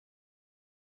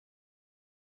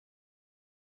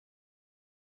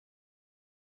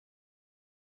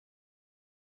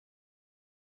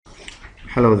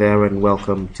Hello there and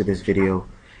welcome to this video.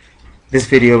 This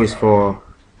video is for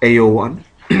AO1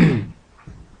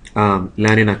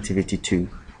 Learning Activity 2,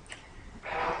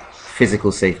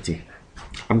 Physical Safety.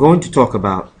 I'm going to talk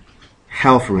about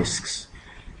health risks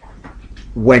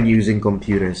when using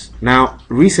computers. Now,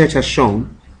 research has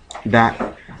shown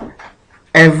that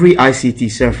every ICT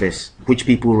surface which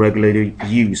people regularly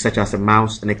use, such as a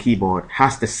mouse and a keyboard,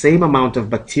 has the same amount of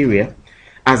bacteria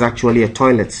as actually a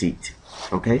toilet seat.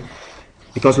 Okay?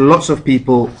 Because lots of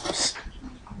people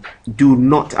do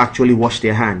not actually wash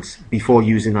their hands before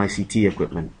using ICT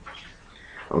equipment.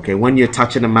 Okay, when you're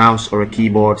touching a mouse or a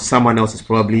keyboard, someone else has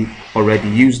probably already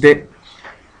used it.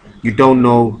 You don't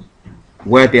know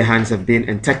where their hands have been,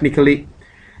 and technically,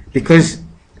 because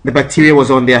the bacteria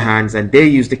was on their hands and they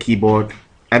used the keyboard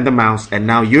and the mouse and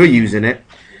now you're using it,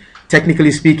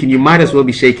 technically speaking, you might as well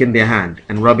be shaking their hand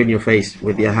and rubbing your face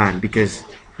with your hand, because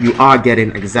you are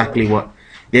getting exactly what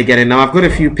they're getting. Now, I've got a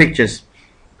few pictures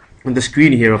on the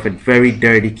screen here of a very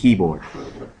dirty keyboard.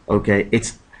 Okay,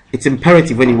 it's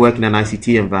imperative when you work in an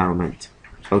ICT environment.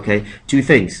 Okay, two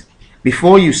things.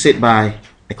 Before you sit by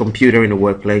a computer in a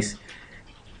workplace,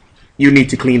 you need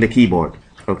to clean the keyboard.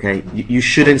 Okay, you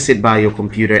shouldn't sit by your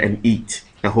computer and eat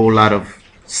a whole lot of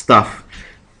stuff,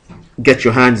 get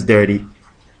your hands dirty,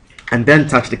 and then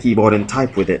touch the keyboard and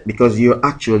type with it, because you're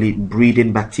actually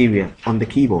breeding bacteria on the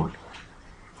keyboard.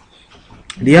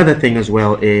 The other thing as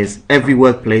well is every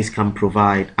workplace can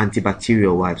provide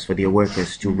antibacterial wipes for their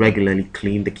workers to regularly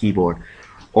clean the keyboard,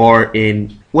 or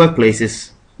in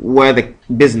workplaces where the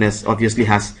business obviously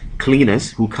has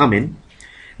cleaners who come in,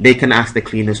 they can ask the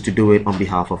cleaners to do it on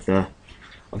behalf of the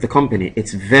company.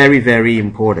 It's very, very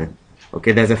important.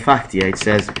 Okay, there's a fact here. It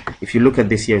says, if you look at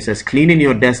this here, it says cleaning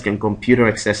your desk and computer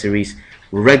accessories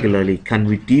regularly can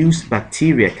reduce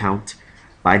bacteria count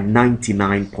by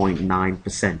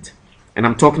 99.9%. And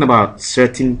I'm talking about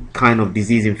certain kind of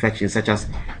disease infections, such as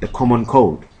the common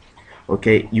cold.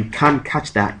 Okay, you can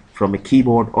catch that from a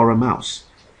keyboard or a mouse.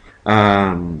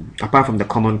 Apart from the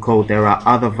common cold, there are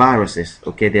other viruses.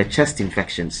 Okay, there are chest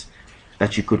infections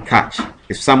that you could catch.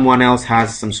 If someone else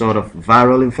has some sort of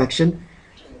viral infection,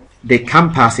 they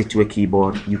can pass it to a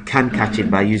keyboard. You can catch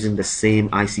it by using the same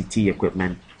ICT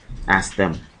equipment as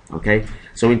them. Okay,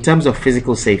 so in terms of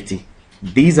physical safety,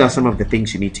 these are some of the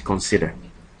things you need to consider.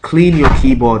 Clean your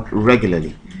keyboard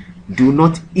regularly. Do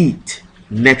not eat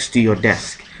next to your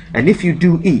desk. And if you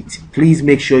do eat, please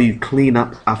make sure you clean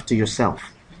up after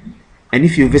yourself. And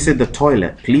if you visit the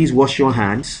toilet, please wash your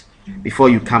hands before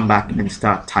you come back and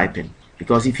start typing.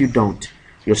 Because if you don't,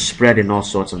 you're spreading all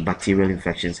sorts of bacterial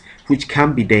infections, which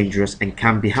can be dangerous and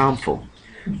can be harmful.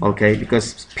 Okay,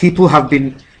 because people have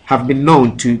been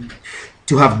known to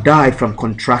have died from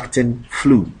contracting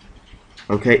flu.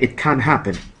 Okay, it can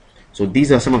happen. So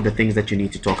these are some of the things that you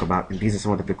need to talk about, and these are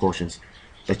some of the precautions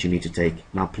that you need to take.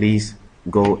 Now, please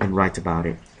go and write about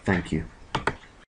it. Thank you.